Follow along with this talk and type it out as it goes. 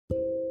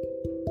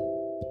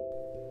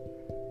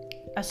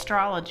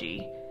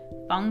astrology,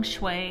 feng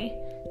shui,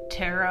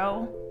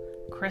 tarot,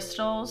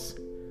 crystals.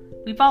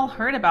 We've all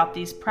heard about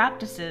these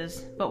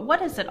practices, but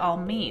what does it all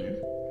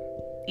mean?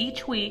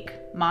 Each week,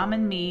 Mom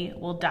and me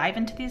will dive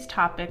into these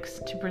topics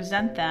to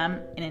present them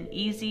in an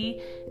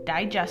easy,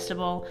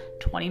 digestible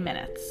 20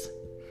 minutes.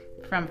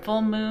 From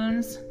full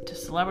moons to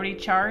celebrity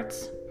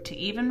charts to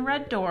even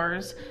red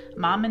doors,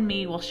 Mom and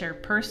me will share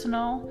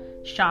personal,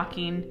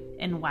 shocking,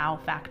 and wow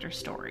factor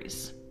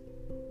stories.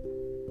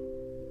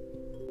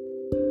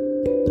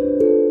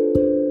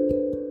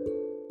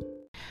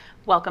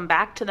 Welcome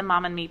back to the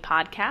Mom and Me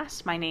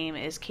podcast. My name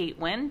is Kate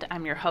Wind.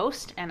 I'm your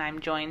host, and I'm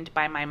joined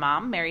by my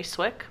mom, Mary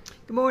Swick.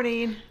 Good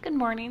morning. Good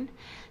morning.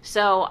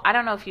 So, I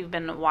don't know if you've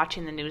been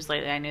watching the news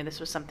lately. I knew this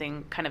was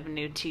something kind of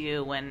new to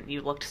you when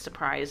you looked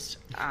surprised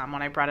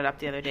when I brought it up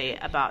the other day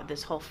about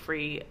this whole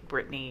Free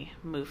Britney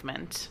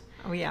movement.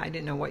 Oh, yeah, I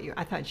didn't know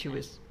I thought she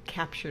was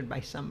captured by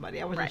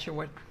somebody. I wasn't sure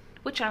what.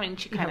 Which, I mean,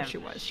 she kind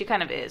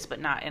of is, but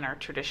not in our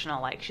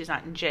traditional, like, she's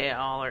not in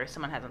jail or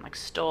someone hasn't, like,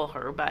 stole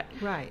her, but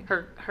right.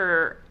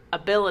 her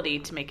ability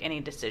to make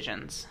any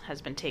decisions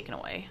has been taken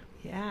away.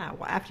 Yeah,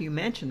 well, after you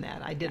mentioned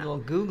that, I did a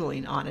little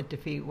Googling on it to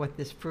see what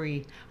this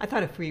I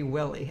thought of Free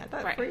Willy. I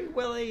thought Free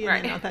Willy,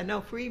 and then I thought, no,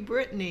 Free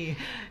Britney,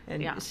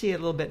 and see a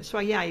little bit. So,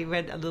 yeah, you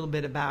read a little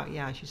bit about,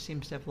 she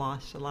seems to have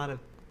lost a lot of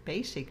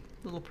basic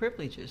little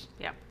privileges.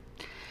 Yeah.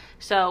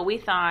 So we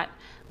thought,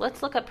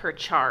 let's look up her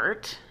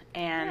chart,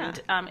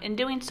 and in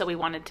doing so, we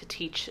wanted to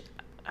teach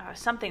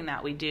something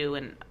that we do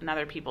in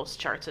other people's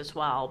charts as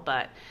well.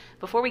 But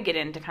before we get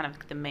into kind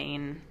of the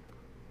main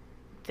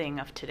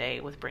thing of today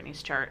with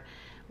Britney's chart,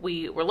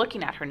 we were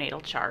looking at her natal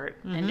chart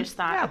and just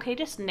thought, okay,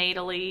 just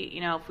natally,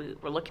 if we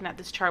were looking at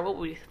this chart, what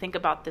would we think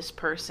about this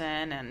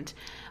person? And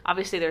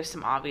obviously there's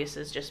some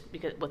obviouses just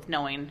because with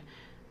knowing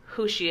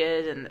who she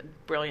is and the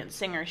brilliant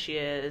singer she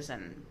is,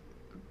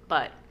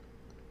 but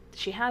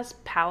she has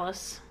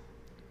Pallas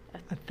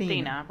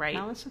Athena, right?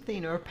 Pallas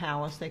Athena, or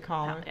Pallas, they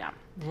call her,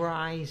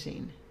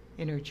 rising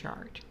in her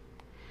chart.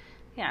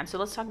 Yeah, and so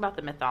let's talk about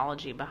the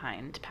mythology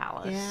behind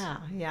Pallas.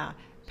 Yeah.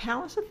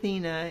 Pallas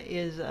Athena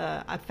is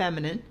a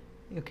feminine,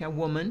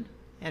 woman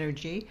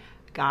energy,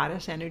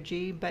 goddess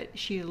energy, but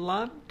she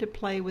loved to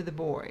play with the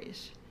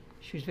boys.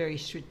 She was very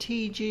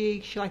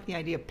strategic. She liked the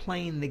idea of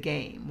playing the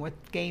game. What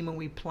game are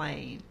we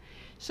playing?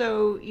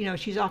 So,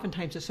 she's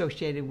oftentimes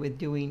associated with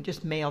doing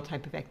just male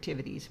type of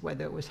activities,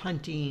 whether it was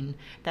hunting,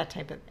 that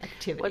type of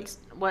activity.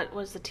 What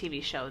was the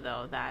TV show,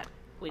 though, that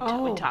we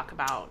talk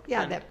about?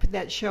 Yeah,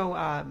 that show,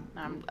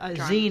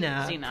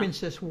 Xena,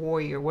 Princess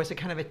Warrior, was a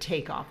kind of a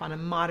takeoff, on a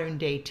modern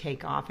day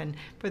takeoff. And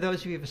for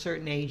those of you of a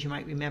certain age, you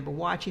might remember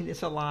watching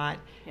this a lot.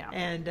 Yeah.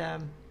 And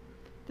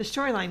the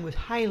storyline was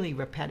highly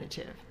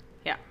repetitive.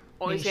 Yeah,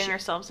 always getting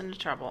ourselves into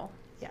trouble.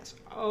 Yes,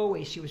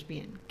 always. She was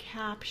being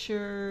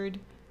captured.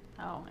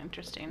 Oh,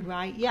 interesting.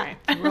 Right, yeah.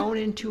 Right. Thrown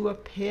into a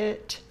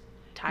pit.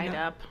 Tied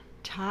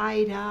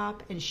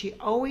up. And she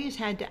always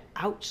had to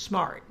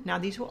outsmart. Now,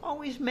 these were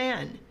always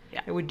men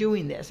that were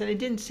doing this. And it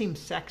didn't seem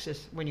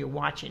sexist when you're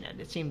watching it.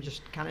 It seemed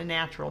just kind of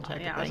natural type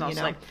of thing. Yeah, it was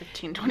also like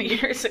 15, 20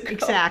 years ago.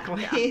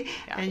 Exactly.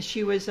 Yeah. And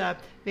she was,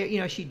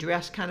 she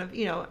dressed kind of,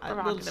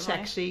 a little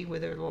sexy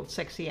with her little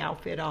sexy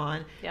outfit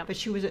on. Yep. But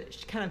she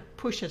kind of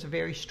pushed as a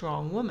very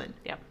strong woman.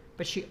 Yep.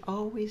 But she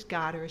always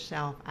got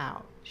herself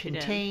out.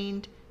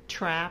 Contained.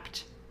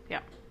 Trapped.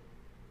 Yeah.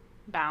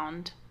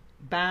 Bound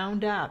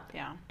up.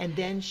 Yeah. And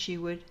then she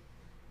would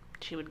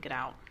get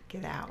out.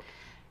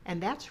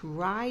 And that's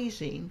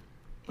rising,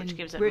 which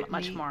gives Britney it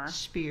much more.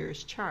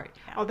 Spears' chart.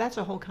 Yeah. Oh, that's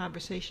a whole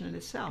conversation in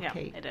itself,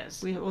 Kate. It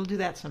is. We'll do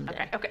that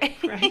someday. Okay.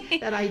 Right?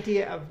 That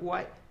idea of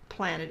what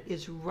planet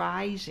is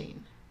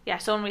rising. Yeah,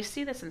 so when we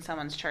see this in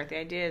someone's chart, the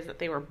idea is that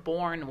they were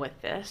born with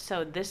this.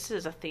 So this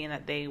is a theme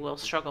that they will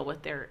struggle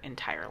with their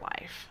entire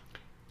life.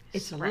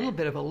 It's a little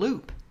bit of a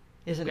loop,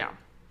 isn't it?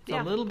 It's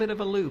a little bit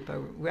of a loop, a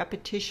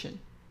repetition.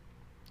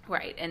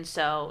 Right. And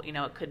so,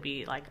 it could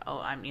be like,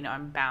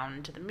 I'm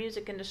bound to the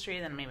music industry,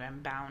 then maybe I'm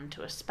bound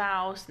to a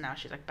spouse. Now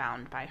she's like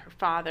bound by her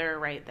father,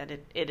 right? That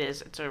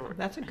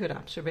that's a good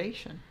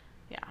observation.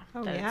 Yeah.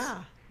 Oh,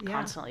 yeah. It's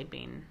constantly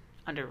being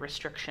under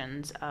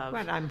restrictions of.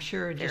 Right. I'm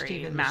sure just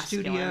even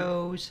masculine. The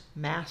studios,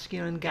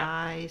 masculine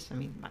guys. I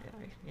mean,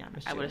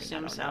 I would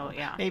assume so.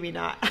 Yeah. Maybe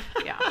not.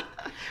 Yeah.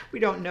 We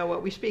don't know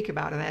what we speak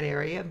about in that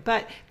area,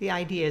 but the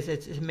idea is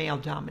it's a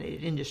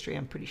male-dominated industry.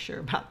 I'm pretty sure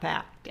about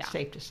that. Yeah. It's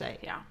safe to say.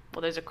 Yeah.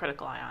 Well, there's a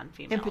critical eye on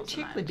females. And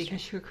particularly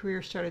because her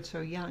career started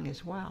so young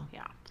as well.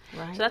 Yeah.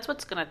 Right. So that's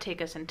what's going to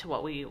take us into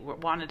what we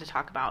wanted to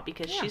talk about,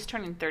 because she's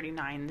turning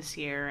 39 this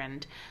year,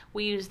 and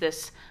we use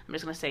this, I'm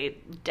just going to say,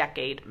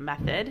 decade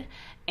method,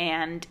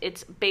 and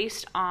it's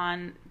based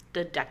on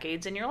the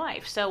decades in your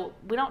life. So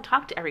we don't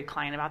talk to every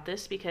client about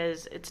this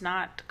because it's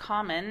not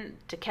common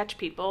to catch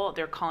people.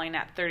 They're calling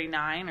at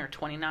 39 or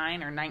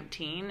 29 or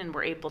 19, and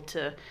we're able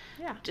to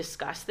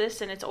discuss this,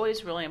 and it's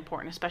always really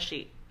important,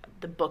 especially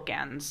the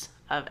bookends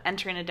of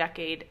entering a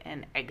decade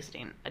and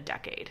exiting a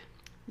decade.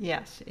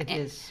 Yes, it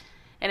is.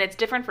 And it's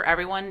different for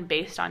everyone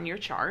based on your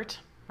chart,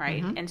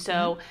 right? And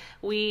so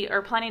we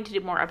are planning to do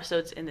more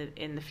episodes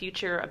in the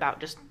future about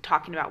just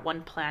talking about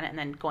one planet and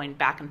then going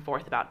back and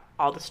forth about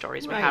all the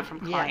stories we have from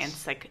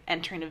clients, like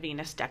entering a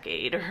Venus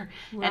decade or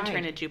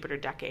entering a Jupiter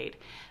decade.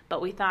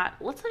 But we thought,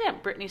 let's look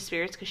at Britney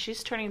Spears because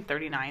she's turning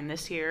 39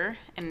 this year.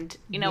 And,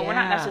 you know, we're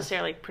not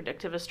necessarily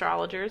predictive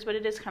astrologers, but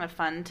it is kind of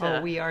fun to...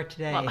 Oh, we are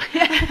today.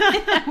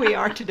 Well, we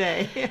are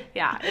today.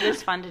 Yeah, it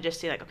is fun to just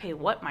see, like, okay,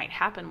 what might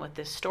happen with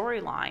this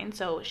storyline?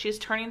 So she's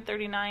turning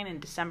 39 in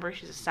December.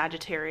 She's a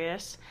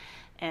Sagittarius.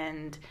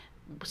 And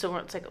so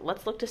it's like,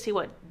 let's look to see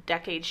what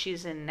decade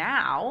she's in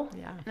now.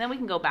 Yeah. And then we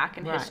can go back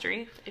in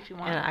history if you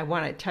want. And I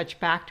want to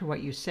touch back to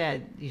what you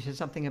said. You said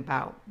something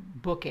about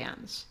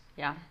bookends.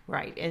 Yeah.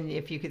 Right. And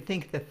if you could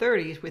think the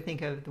 30s, we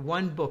think of the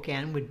one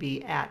bookend would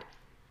be at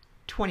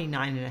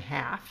 29 and a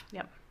half.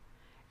 Yep.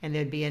 And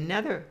there'd be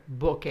another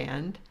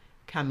bookend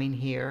coming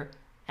here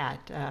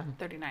at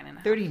 39 and a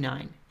half.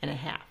 39 and a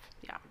half.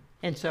 Yeah.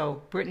 And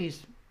so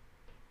Brittany's,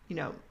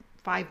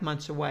 5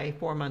 months away,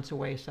 4 months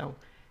away, so...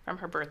 From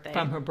her birthday.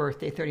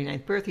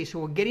 39th birthday. So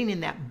we're getting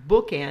in that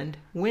bookend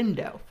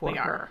window for her. We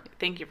are.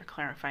 Thank you for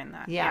clarifying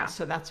that. Yeah,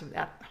 so that's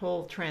that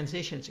whole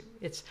transition.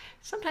 It's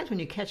sometimes when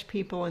you catch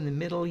people in the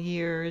middle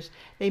years,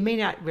 they may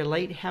not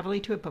relate heavily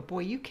to it, but boy,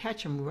 you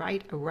catch them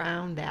right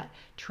around that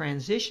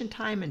transition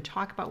time and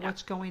talk about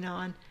what's going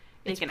on.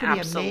 It's can pretty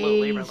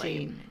absolutely amazing,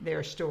 relate.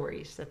 Their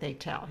stories that they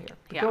tell here.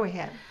 But Yeah. go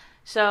ahead.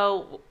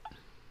 So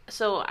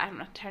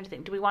I'm trying to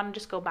think. Do we want to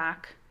just go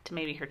back to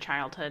maybe her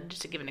childhood,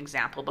 just to give an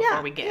example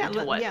before we get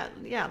into what...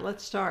 Yeah,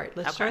 let's start.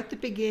 Let's start at the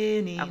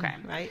beginning,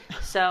 right?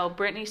 So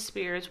Britney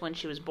Spears, when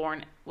she was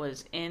born,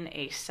 was in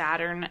a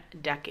Saturn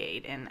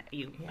decade, and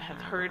you have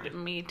heard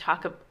me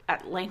talk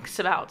at lengths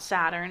about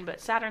Saturn,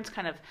 but Saturn's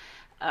kind of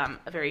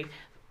a very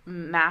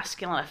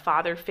masculine, a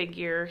father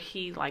figure.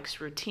 He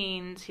likes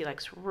routines, he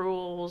likes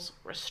rules,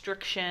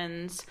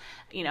 restrictions.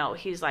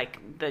 He's like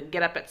the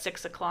get up at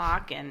 6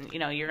 o'clock and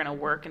you're going to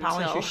work until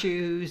polish your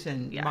shoes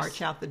and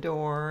march out the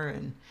door.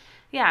 And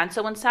and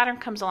so when Saturn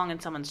comes along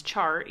in someone's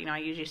chart, I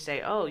usually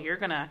say, oh, you're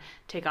going to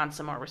take on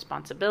some more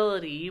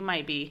responsibility. You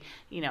might be,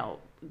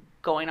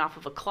 going off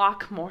of a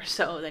clock more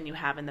so than you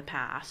have in the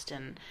past.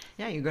 And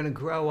you're going to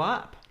grow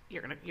up.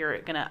 You're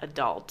going to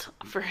adult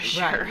for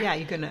sure. Right. Yeah,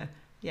 you're going to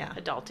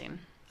adulting.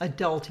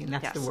 Adulting,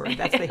 that's the word.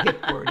 That's the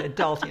hip word,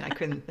 adulting. I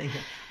couldn't think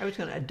of I was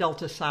going to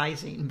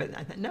adulticizing, but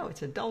I thought, no, it's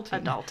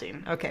adulting.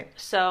 Adulting. Okay.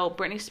 So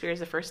Britney Spears,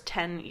 the first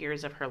 10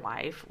 years of her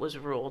life was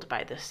ruled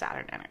by this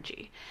Saturn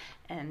energy.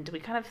 And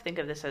we kind of think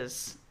of this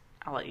as,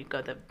 I'll let you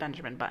go, the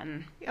Benjamin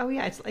Button. Oh,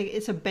 yeah,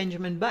 it's a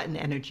Benjamin Button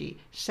energy.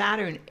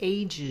 Saturn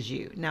ages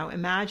you. Now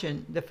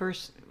imagine the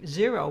first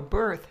 0,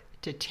 birth,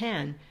 to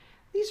 10.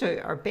 These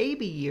are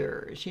baby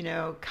years,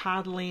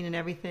 coddling and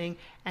everything.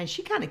 And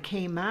she kind of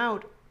came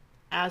out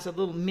as a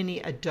little mini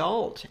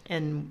adult.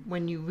 And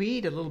when you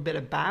read a little bit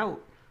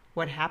about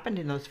what happened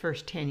in those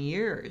first 10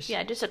 years.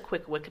 Yeah, just a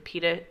quick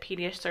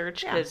Wikipedia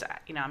search, because,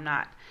 I'm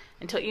not,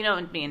 until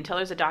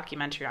there's a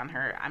documentary on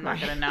her, I'm not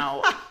going to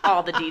know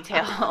all the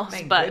details.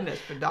 Thank goodness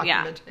for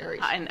documentaries.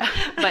 Yeah,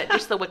 but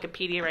just the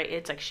Wikipedia, right,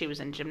 it's like she was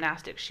in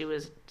gymnastics, she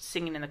was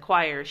singing in the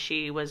choir,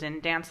 she was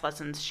in dance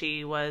lessons,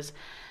 she was,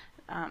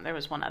 there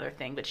was one other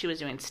thing, but she was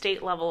doing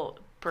state level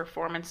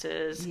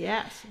performances.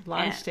 Yes, a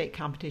lot of state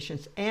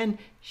competitions. And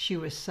she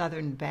was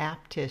Southern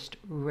Baptist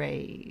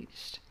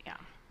raised. Yeah.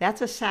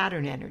 That's a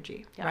Saturn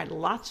energy, right?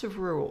 Lots of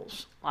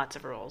rules. Lots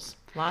of rules.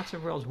 Lots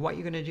of rules. What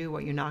you're going to do,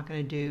 what you're not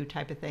going to do,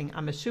 type of thing.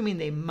 I'm assuming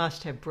they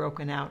must have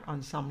broken out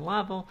on some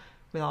level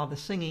with all the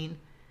singing.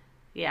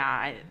 Yeah,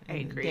 I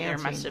agree. Dancing, there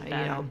must have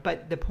been.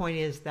 But the point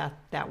is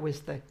that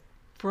was the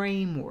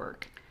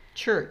framework.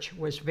 Church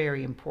was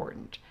very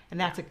important. And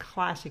that's a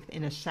classic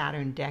in a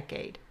Saturn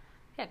decade.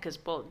 Yeah, because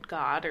both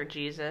God or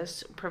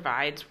Jesus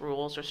provides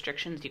rules,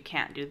 restrictions. You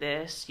can't do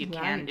this. You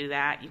can do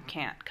that. You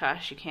can't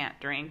cuss. You can't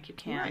drink. You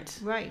can't.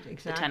 Right,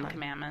 exactly. The 10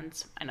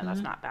 Commandments. I know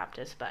that's not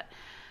Baptist, but.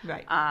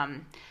 Right.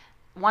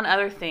 One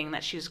other thing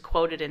that she's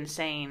quoted in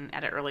saying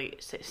at an early,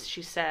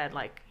 she said,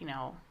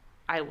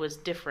 I was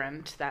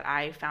different, that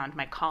I found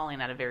my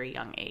calling at a very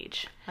young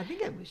age. I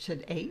think it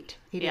said 8.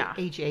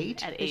 Age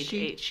 8. At age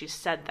 8, she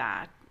said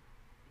that.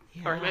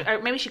 Yeah.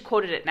 Or maybe she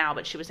quoted it now,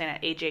 but she was saying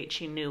at age 8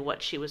 she knew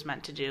what she was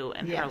meant to do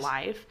in her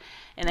life.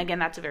 And again,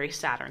 that's a very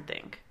Saturn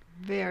thing.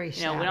 Very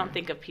Saturn. We don't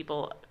think of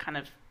people kind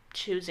of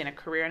choosing a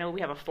career. I know we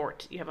have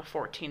you have a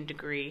 14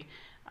 degree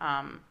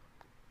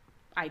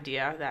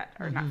idea that,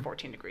 or not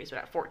 14 degrees, but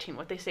at 14,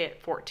 what they say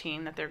at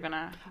 14 that they're going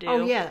to do.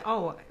 Oh, yeah.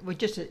 Oh, well,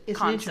 it's an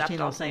interesting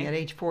little thing. At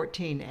age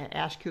 14,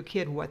 ask your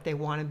kid what they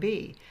want to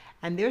be.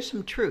 And there's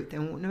some truth,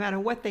 and no matter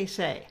what they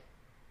say,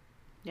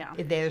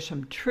 there's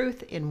some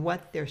truth in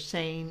what they're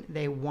saying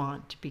they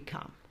want to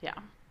become. Yeah.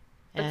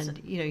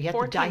 And, you have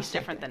to dissect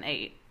different than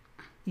 8.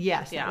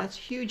 Yes, that's a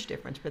huge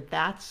difference. But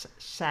that's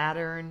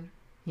Saturn,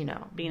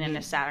 Being in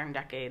a Saturn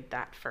decade,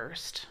 that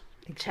first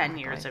 10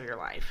 years of your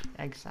life.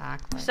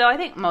 Exactly. So I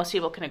think most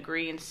people can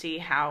agree and see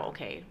how,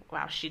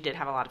 she did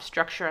have a lot of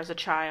structure as a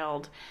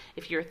child.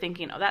 If you're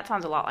thinking, that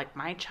sounds a lot like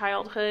my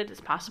childhood,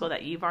 it's possible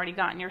that you've already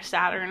gotten your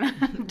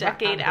Saturn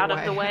decade out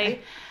of the way.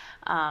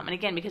 And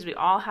again, because we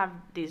all have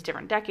these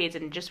different decades,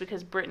 and just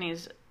because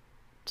Brittany's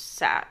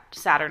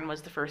Saturn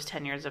was the first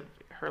 10 years of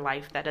her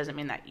life, that doesn't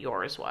mean that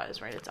yours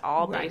was, right? It's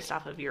all based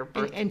off of your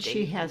birth and date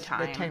she has and time.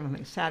 the technical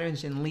thing.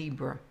 Saturn's in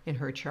Libra in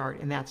her chart,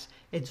 and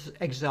it's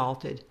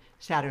exalted.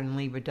 Saturn in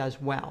Libra does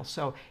well.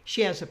 So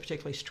she has a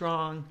particularly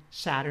strong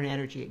Saturn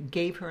energy. It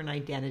gave her an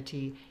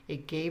identity.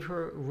 It gave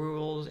her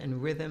rules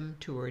and rhythm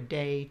to her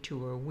day,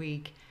 to her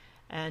week.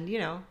 And,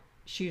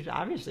 she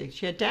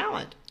had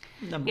talent,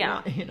 number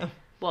one,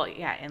 Well,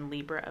 yeah, in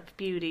Libra of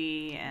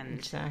beauty and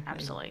exactly.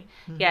 Absolutely.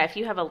 Mm-hmm. Yeah, if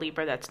you have a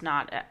Libra that's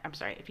not,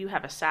 if you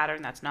have a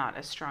Saturn that's not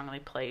as strongly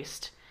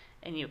placed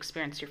and you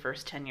experience your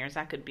first 10 years,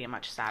 that could be a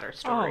much sadder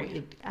story. Oh,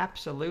 it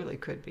absolutely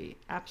could be.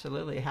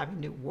 Absolutely.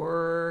 Having to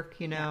work,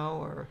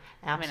 or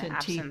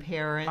absentee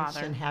parents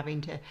father. And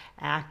having to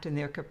act in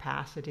their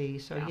capacity.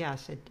 So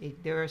yes,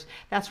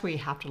 that's where you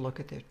have to look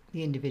at the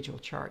individual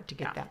chart to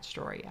get that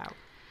story out.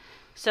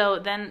 So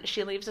then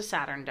she leaves a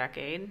Saturn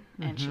decade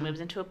and she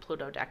moves into a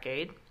Pluto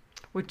decade.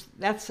 Which,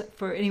 that's,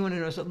 for anyone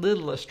who knows a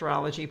little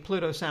astrology,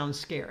 Pluto sounds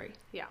scary.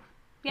 Yeah.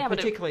 Yeah,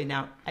 particularly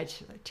now,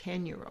 it's a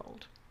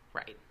 10-year-old.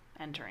 Right.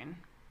 Entering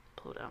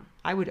Pluto.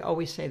 I would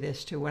always say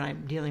this too when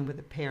I'm dealing with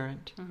a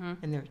parent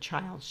and their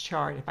child's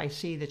chart. If I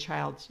see the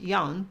child's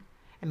young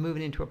and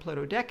moving into a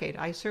Pluto decade,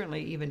 I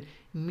certainly even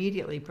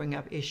immediately bring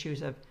up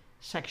issues of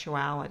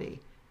sexuality.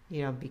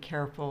 Be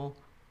careful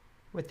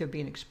what they're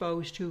being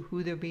exposed to,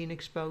 who they're being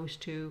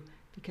exposed to,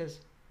 because,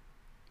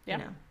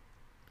 Yeah,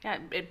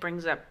 it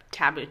brings up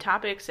taboo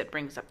topics. It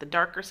brings up the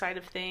darker side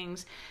of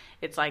things.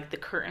 It's like the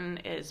curtain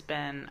has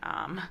been,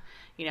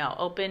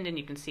 opened and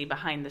you can see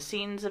behind the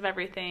scenes of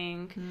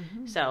everything.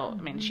 Mm-hmm. So,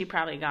 I mean, she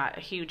probably got a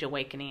huge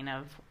awakening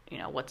of,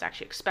 what's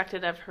actually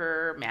expected of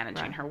her,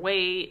 managing her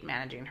weight,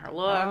 managing her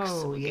looks.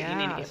 Oh, You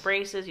need to get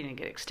braces. You need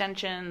to get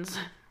extensions,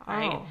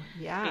 right? Oh,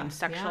 yeah. Being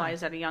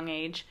sexualized at a young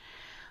age.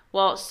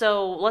 Well,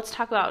 so let's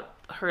talk about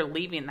her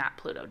leaving that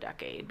Pluto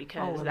decade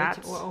because let's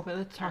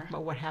talk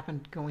about what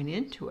happened going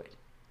into it.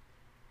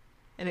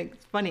 And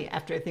it's funny,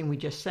 after everything we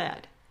just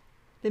said,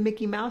 the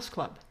Mickey Mouse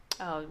Club.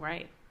 Oh,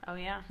 right. Oh,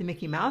 yeah. The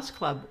Mickey Mouse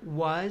Club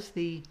was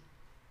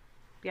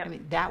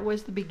that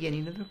was the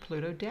beginning of the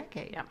Pluto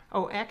decade. Yep.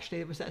 Oh, actually,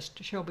 there was that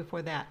show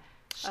before that.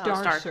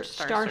 Star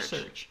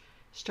Search.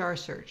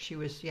 She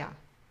was, I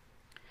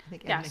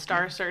think. Yeah,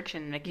 Star Search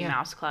and Mickey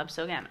Mouse Club.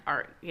 So again,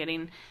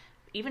 getting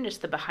even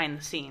just the behind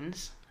the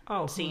scenes,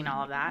 seeing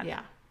all of that.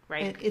 Yeah.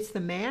 Right. And it's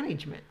the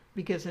management,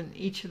 because in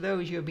each of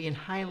those you're being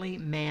highly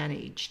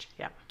managed,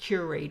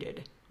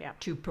 curated,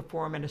 to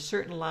perform at a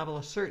certain level,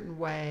 a certain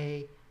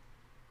way.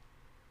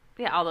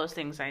 Yeah, all those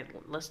things I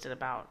listed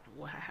about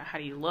how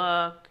do you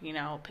look,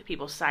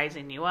 people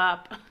sizing you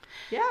up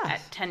at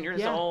 10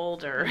 years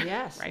old or...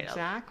 Yes, right,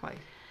 exactly.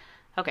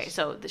 Okay,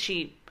 so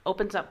she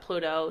opens up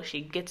Pluto.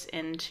 She gets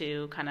gets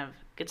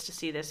to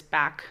see this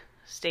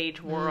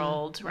backstage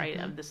world, right,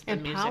 of this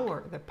and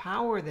music. The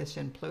power that's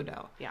in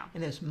Pluto. Yeah.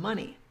 And there's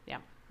money. Yeah,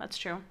 that's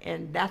true.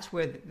 And that's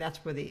where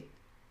the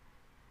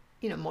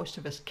most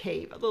of us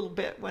cave a little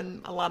bit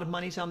when a lot of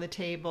money's on the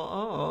table.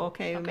 Oh,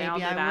 okay, maybe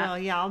I will.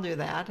 Yeah, I'll do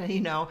that.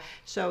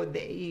 So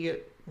you're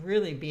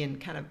really being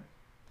kind of,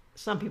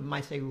 some people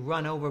might say,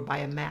 run over by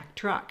a Mack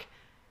truck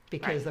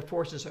because the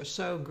forces are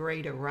so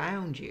great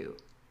around you.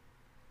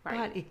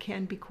 Right. But it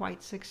can be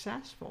quite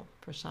successful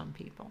for some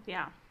people.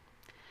 Yeah.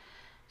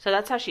 So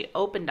that's how she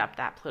opened up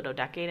that Pluto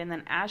decade. And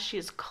then as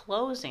she's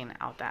closing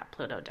out that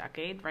Pluto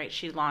decade, right,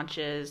 she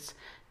launches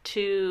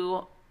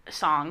 2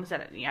 songs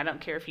that, I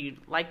don't care if you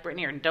like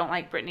Britney or don't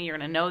like Britney, you're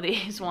going to know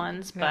these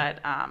ones. Yeah.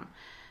 But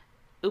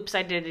Oops,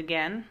 I Did It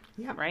Again,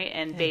 right?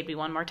 And Baby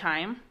One More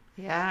Time.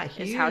 Yeah,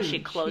 huge. Is how she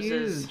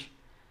closes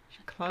She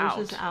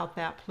closes out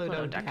that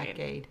Pluto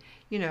decade.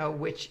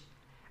 Which,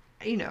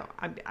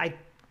 I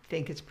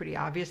think it's pretty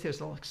obvious.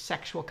 There's a little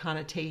sexual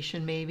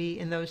connotation maybe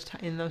in those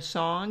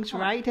songs,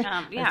 right?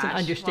 Yeah, it's an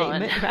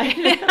understatement, right?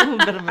 A little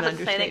bit of an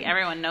understatement. I think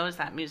everyone knows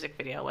that music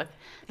video with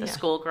the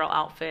schoolgirl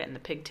outfit and the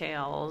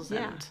pigtails.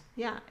 And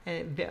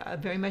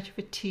very much of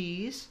a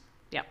tease.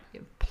 Yep.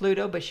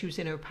 Pluto, but she was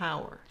in her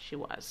power. She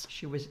was.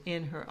 She was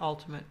in her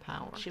ultimate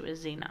power. She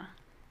was Xena.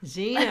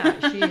 She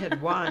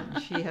had won.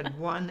 She had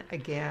won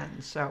again.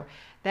 So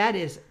that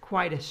is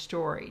quite a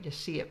story to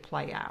see it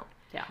play out.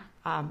 Yeah.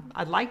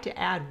 I'd like to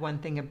add one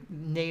thing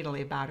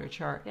natally about her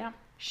chart. Yeah.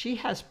 She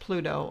has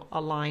Pluto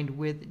aligned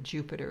with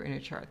Jupiter in her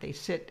chart. They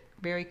sit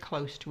very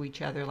close to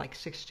each other, like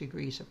 6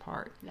 degrees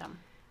apart. Yeah.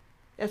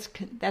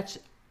 That's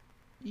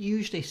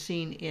usually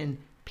seen in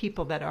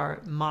people that are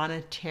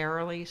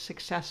monetarily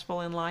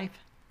successful in life.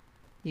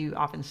 You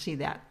often see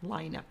that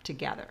line up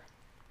together.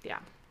 Yeah.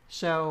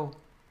 So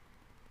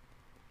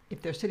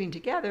if they're sitting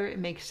together, it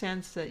makes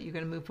sense that you're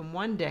going to move from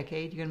one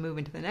decade, you're going to move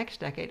into the next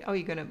decade. Oh,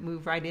 you're going to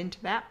move right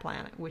into that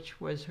planet, which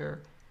was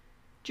her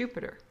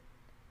Jupiter.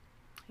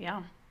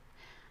 Yeah.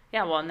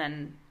 Yeah, well, and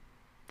then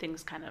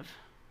things kind of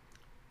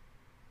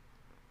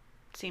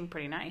seem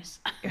pretty nice.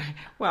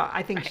 Well,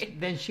 I think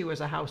then she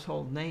was a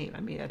household name.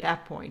 I mean, at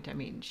that point,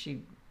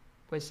 she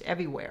was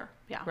everywhere,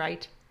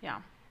 right?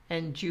 Yeah.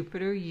 And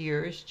Jupiter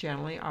years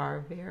generally are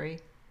very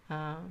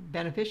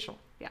beneficial.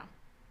 Yeah.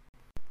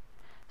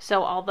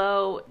 So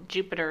although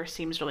Jupiter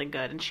seems really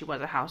good, and she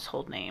was a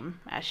household name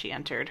as she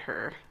entered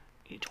her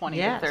 20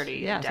 to 30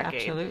 yes,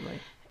 decade, absolutely.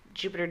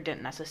 Jupiter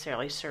didn't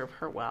necessarily serve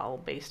her well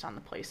based on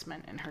the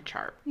placement in her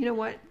chart. You know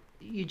what?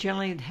 You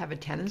generally have a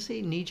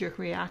tendency, knee-jerk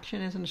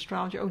reaction as an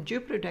astrologer. Oh,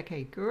 Jupiter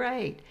decade,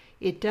 great.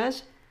 It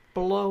does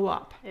blow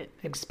up. It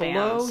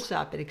blows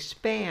up. It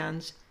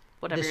expands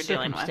whatever the you're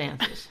dealing with.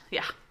 circumstances.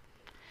 Yeah.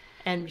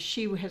 And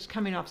she was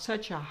coming off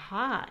such a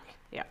high.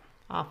 Yeah.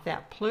 Off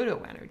that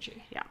Pluto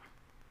energy. Yeah.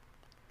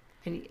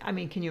 And I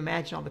mean, can you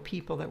imagine all the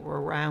people that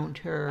were around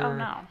her? Oh,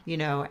 no. You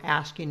know,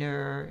 asking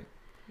her,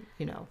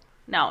 you know.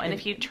 No, and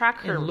if you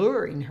track her. And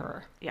luring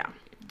her. Yeah.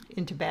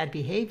 Into bad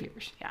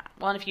behaviors. Yeah.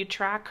 Well, and if you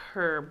track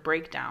her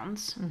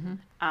breakdowns,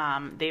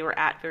 they were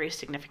at very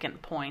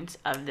significant points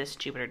of this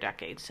Jupiter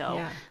decade.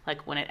 So,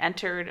 like when it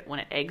entered, when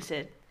it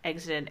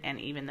exited, and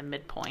even the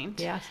midpoint.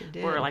 Yes, it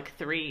did. Were like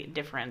 3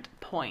 different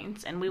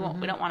points, and we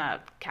don't want to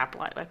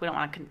capitalize. Like we don't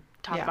want to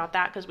talk about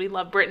that because we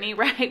love Brittany,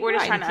 right? We're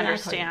just trying to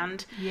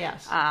understand.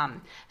 Yes.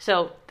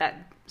 So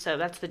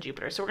that's the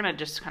Jupiter. So we're going to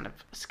just kind of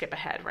skip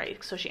ahead,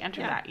 right? So she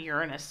entered that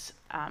Uranus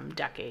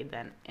decade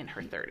then in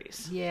her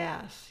 30s.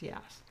 Yes,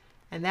 yes.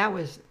 And that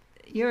was,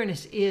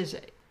 Uranus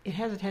it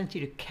has a tendency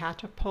to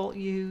catapult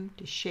you,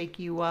 to shake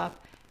you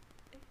up,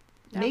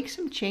 make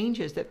some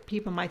changes that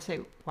people might say,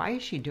 why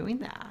is she doing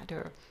that?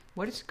 Or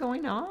what is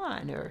going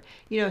on? Or,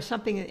 you know,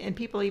 something, and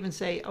people even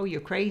say, oh,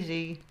 you're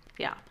crazy.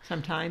 Yeah.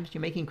 Sometimes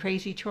you're making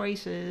crazy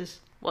choices.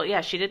 Well,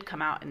 yeah, she did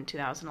come out in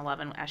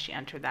 2011 as she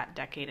entered that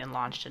decade and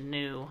launched a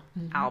new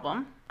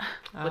album,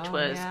 which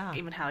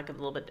even had like a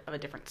little bit of a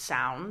different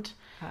sound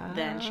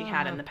than she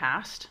had in the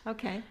past.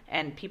 Okay.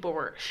 And people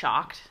were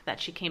shocked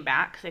that she came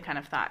back. They kind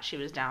of thought she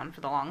was down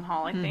for the long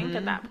haul, I think,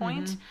 at that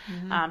point.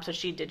 So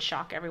she did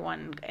shock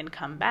everyone and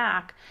come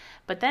back.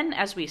 But then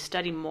as we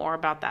study more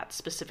about that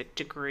specific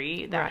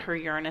degree that her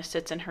Uranus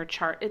sits in her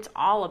chart, it's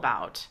all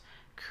about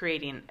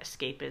creating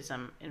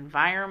escapism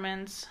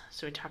environments.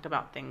 So we talk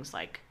about things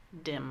like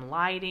dim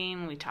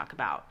lighting. We talk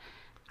about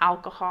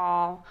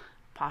alcohol,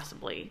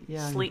 possibly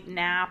sleep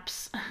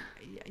naps.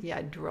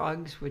 Yeah,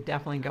 drugs would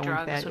definitely go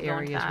into that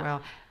area as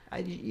well.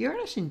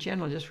 Uranus in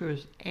general just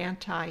was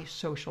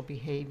anti-social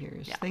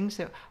behaviors, things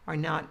that are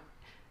not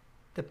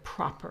the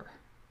proper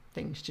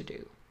things to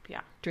do.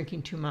 Yeah.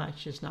 Drinking too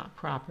much is not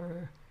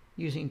proper.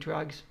 Using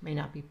drugs may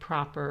not be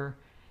proper.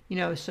 You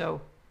know,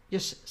 so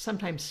just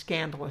sometimes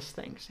scandalous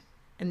things.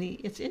 And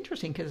it's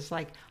interesting because it's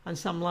like on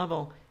some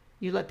level,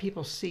 you let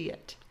people see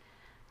it.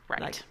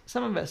 Right. Like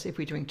some of us, if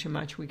we drink too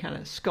much, we kind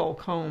of skulk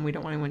home. We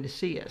don't want anyone to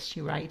see us,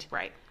 right?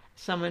 Right.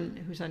 Someone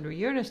who's under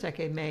Uranus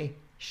decade may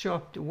show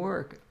up to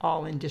work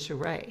all in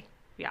disarray.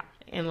 Yeah.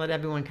 And let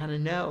everyone kind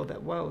of know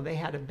that, whoa, they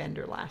had a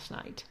bender last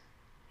night.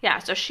 Yeah,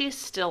 so she's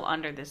still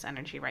under this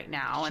energy right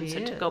now. And She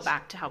so to is. go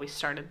back to how we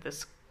started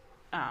this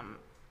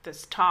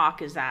this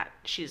talk is that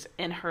she's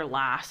in her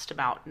last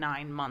about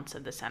 9 months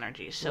of this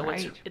energy. So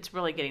it's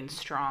really getting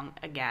strong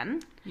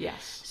again.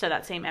 Yes. So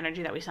that same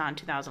energy that we saw in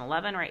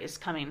 2011, right, is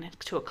coming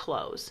to a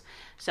close.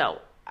 So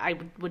I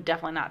would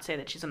definitely not say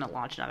that she's going to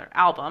launch another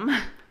album,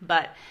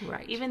 but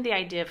even the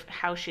idea of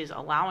how she's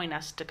allowing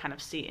us to kind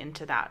of see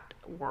into that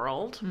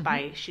world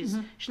by she's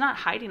not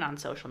hiding on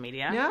social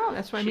media. No,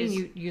 that's what I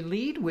mean. You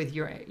lead with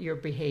your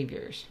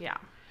behaviors. Yeah.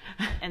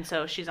 And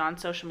so she's on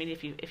social media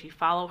if you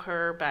follow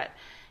her, but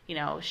you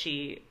know,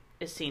 she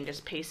is seen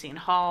just pacing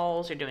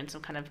halls or doing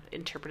some kind of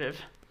interpretive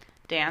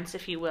dance,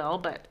 if you will.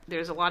 But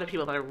there's a lot of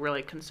people that are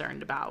really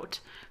concerned about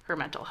her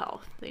mental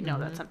health. They know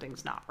that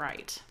something's not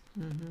right.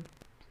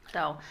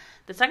 So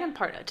the second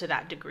part to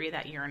that degree,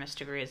 that Uranus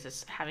degree, is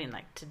this having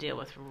like to deal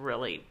with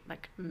really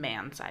like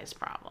man-sized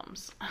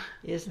problems.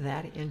 Isn't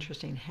that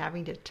interesting?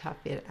 Having to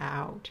tough it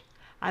out.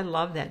 I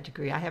love that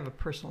degree. I have a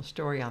personal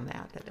story on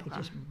that it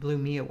just blew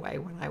me away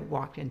when I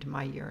walked into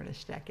my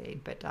Uranus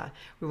decade. But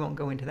we won't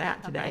go into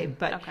that today.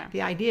 But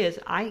the idea is,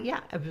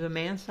 it was a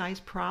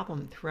man-sized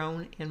problem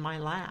thrown in my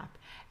lap.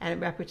 And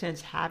it represents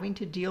having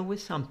to deal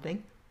with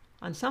something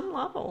on some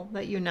level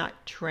that you're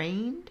not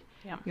trained,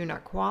 you're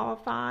not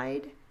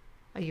qualified,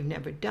 you've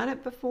never done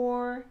it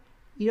before,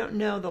 you don't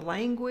know the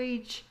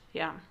language,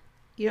 you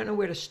don't know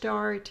where to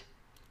start.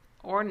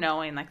 Or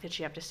knowing like that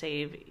you have to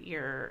save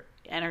your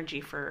energy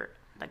for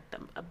like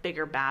a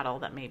bigger battle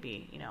that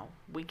maybe, you know,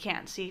 we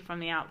can't see from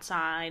the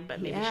outside,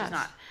 but maybe she's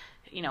not,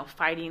 you know,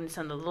 fighting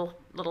some of the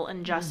little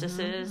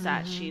injustices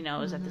that she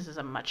knows that this is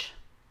a much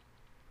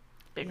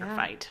bigger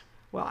fight.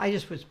 Well, I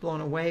just was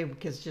blown away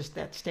because just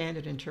that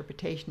standard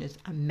interpretation is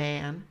a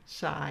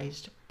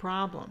man-sized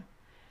problem.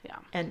 Yeah.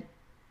 And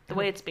the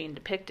way it's being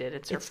depicted,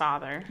 it's her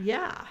father.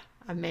 Yeah.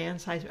 A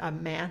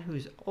man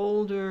who's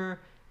older,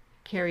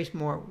 carries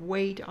more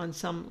weight on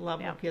some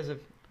level because of,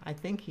 I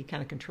think he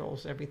kind of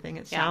controls everything.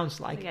 It sounds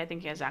like. Yeah, I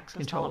think he has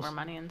access to all of our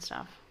money and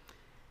stuff.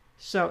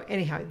 So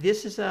anyhow,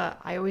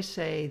 I always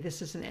say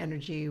this is an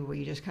energy where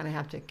you just kind of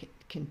have to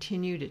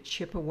continue to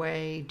chip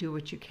away, do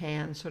what you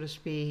can, so to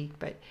speak,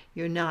 but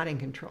you're not in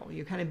control.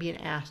 You're kind of being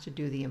asked to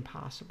do the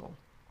impossible.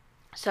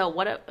 So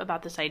what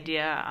about this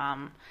idea?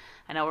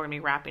 I know we're going to be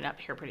wrapping up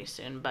here pretty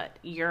soon, but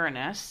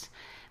Uranus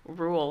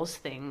rules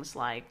things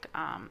like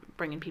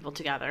bringing people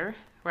together,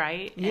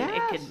 right? Yes. And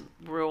it could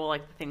rule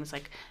like things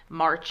like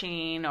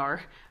marching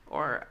or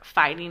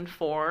fighting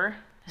for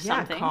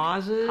something.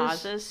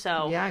 Causes.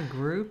 So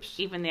groups.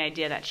 Even the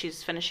idea that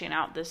she's finishing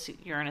out this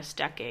Uranus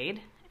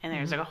decade, and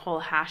there's like a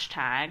whole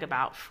hashtag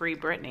about Free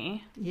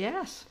Britney.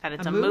 Yes. That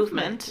it's a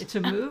movement. It's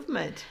a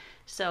movement.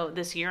 So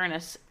this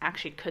Uranus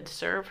actually could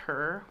serve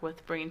her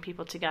with bringing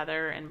people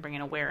together and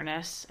bringing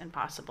awareness and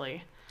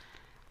possibly.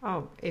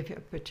 Oh,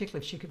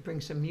 particularly if she could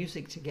bring some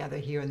music together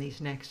here in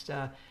these next,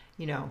 half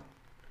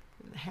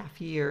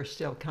year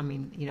still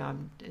coming,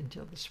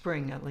 until the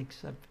spring, at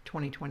least of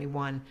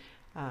 2021,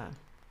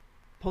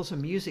 pull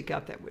some music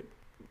up that would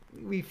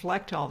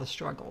reflect all the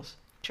struggles.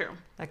 True.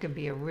 That could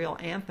be a real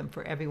anthem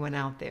for everyone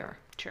out there.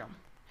 True.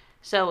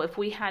 So if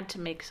we had to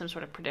make some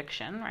sort of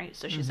prediction, right?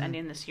 So she's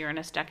ending this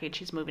Uranus decade.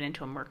 She's moving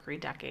into a Mercury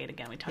decade.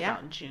 Again, we talked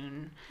about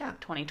June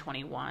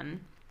 2021.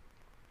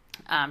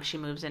 She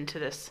moves into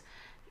this,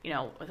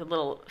 with a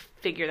little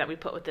figure that we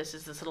put with this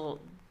is this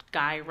little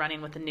guy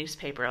running with a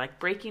newspaper, like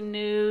breaking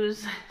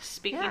news,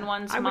 speaking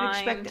one's mind. I would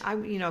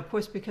expect, of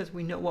course, because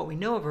we know what we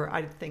know of her,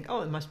 I'd think,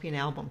 oh, it must be an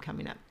album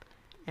coming up.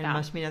 And it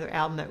must be another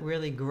album that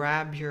really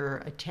grabs your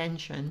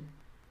attention.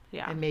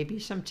 Yeah. And maybe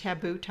some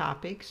taboo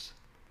topics.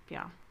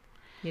 Yeah.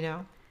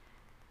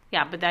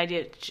 Yeah, but the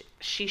idea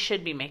she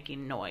should be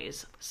making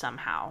noise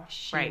somehow,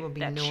 right? She will be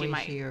that noisier, she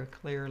might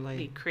clearly.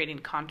 Be creating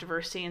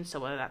controversy, and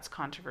so whether that's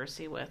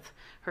controversy with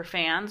her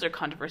fans or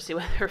controversy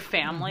with her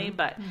family,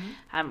 but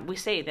we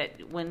say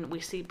that when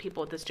we see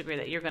people with this degree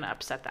that you're going to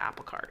upset the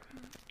apple cart.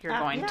 You're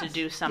going to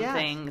do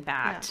something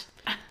that...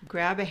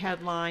 Grab a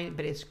headline,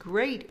 but it's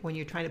great when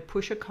you're trying to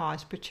push a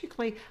cause,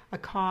 particularly a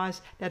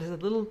cause that is a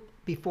little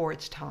before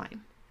its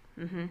time.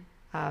 Mm-hmm.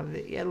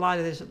 A lot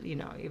of this,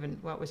 even,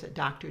 what was it,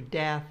 Dr.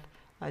 Death,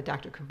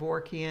 Dr.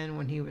 Kevorkian,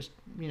 when he was,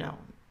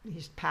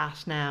 he's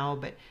passed now,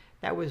 but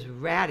that was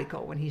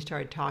radical when he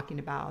started talking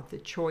about the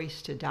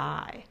choice to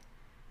die.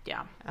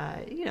 Yeah.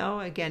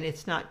 Again,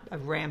 it's not a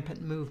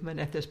rampant movement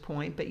at this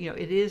point, but,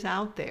 it is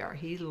out there.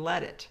 He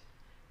led it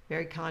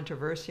very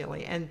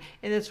controversially. And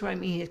that's what I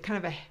mean. He's kind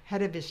of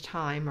ahead of his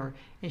time,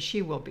 and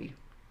she will be,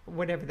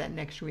 whatever that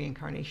next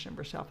reincarnation of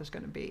herself is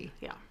going to be.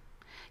 Yeah.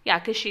 Yeah,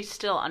 because she's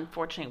still,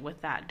 unfortunately, with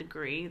that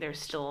degree, there's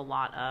still a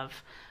lot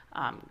of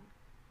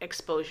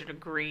exposure to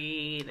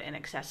greed and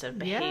excessive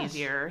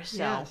behavior. Yes.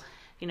 So,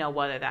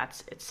 whether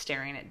it's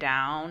staring it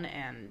down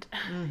and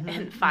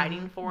and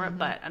fighting for it,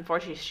 but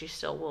unfortunately, she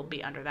still will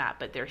be under that.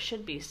 But there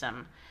should be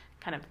some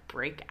kind of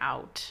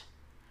breakout.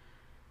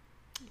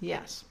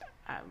 Yes.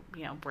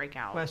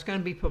 Breakout. Well, it's going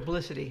to be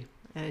publicity,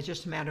 and it's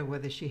just a matter of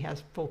whether she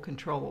has full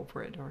control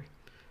over it or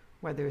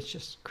whether it's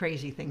just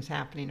crazy things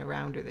happening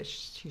around her that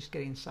she's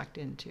getting sucked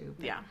into.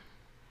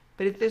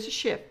 But if there's a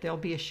shift, there'll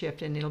be a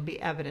shift, and it'll be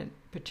evident.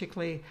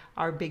 Particularly,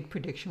 our big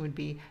prediction would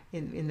be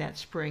in that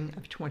spring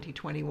of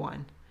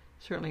 2021,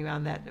 certainly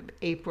around that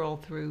April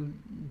through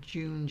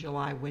June,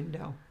 July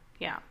window.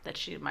 Yeah, that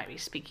she might be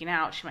speaking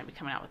out. She might be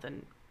coming out with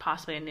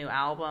possibly a new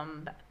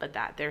album, but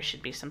that there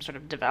should be some sort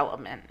of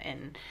development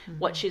in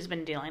what she's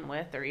been dealing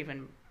with, or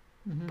even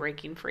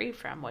breaking free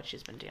from what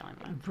she's been dealing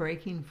with.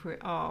 Breaking free.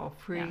 Oh,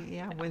 free.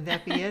 Yeah. Wouldn't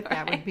that be it?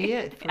 That would be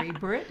it. Free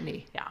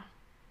Britney. Yeah.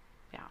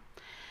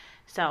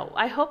 So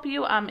I hope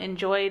you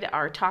enjoyed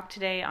our talk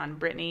today on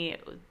Britney.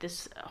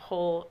 This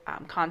whole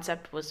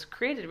concept was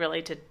created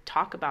really to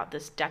talk about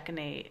this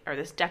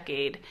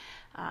decade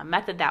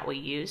method that we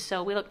use.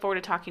 So we look forward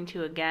to talking to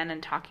you again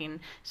and talking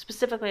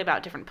specifically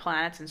about different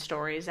planets and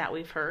stories that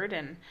we've heard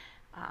and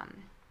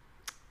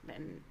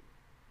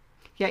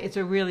yeah, it's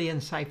a really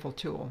insightful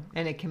tool,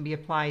 and it can be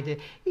applied to,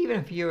 even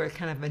if you're a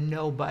kind of a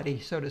nobody,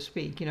 so to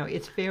speak.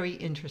 It's very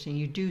interesting.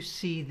 You do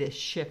see this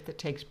shift that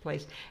takes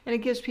place, and it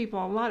gives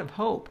people a lot of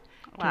hope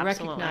to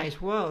recognize,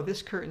 whoa,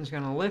 this curtain's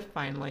going to lift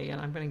finally, and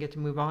I'm going to get to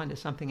move on to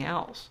something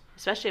else.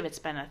 Especially if it's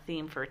been a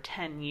theme for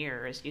 10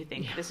 years. You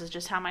think, this is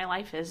just how my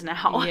life is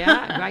now.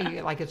 Yeah,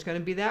 right. Like it's going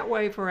to be that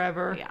way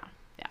forever. Yeah.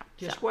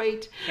 Just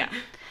wait. Yeah.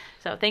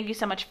 So thank you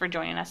so much for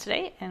joining us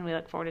today, and we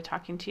look forward to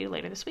talking to you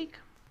later this week.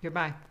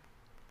 Goodbye.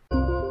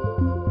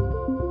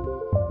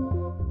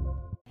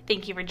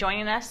 Thank you for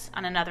joining us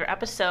on another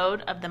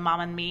episode of the Mom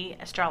and Me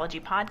Astrology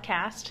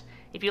Podcast.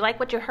 If you like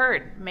what you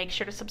heard, make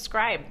sure to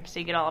subscribe so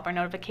you get all of our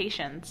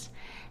notifications.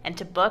 And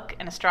to book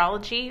an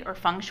astrology or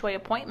feng shui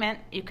appointment,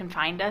 you can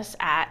find us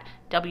at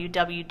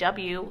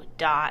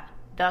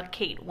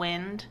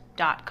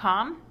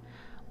www.thekatewind.com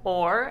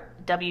or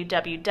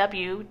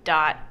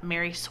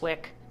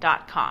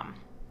www.maryswick.com.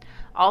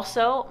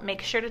 Also,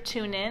 make sure to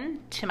tune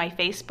in to my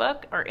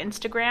Facebook or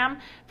Instagram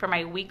for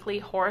my weekly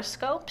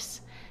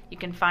horoscopes. You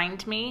can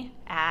find me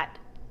at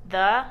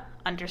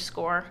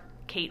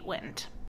 _Kate Wind.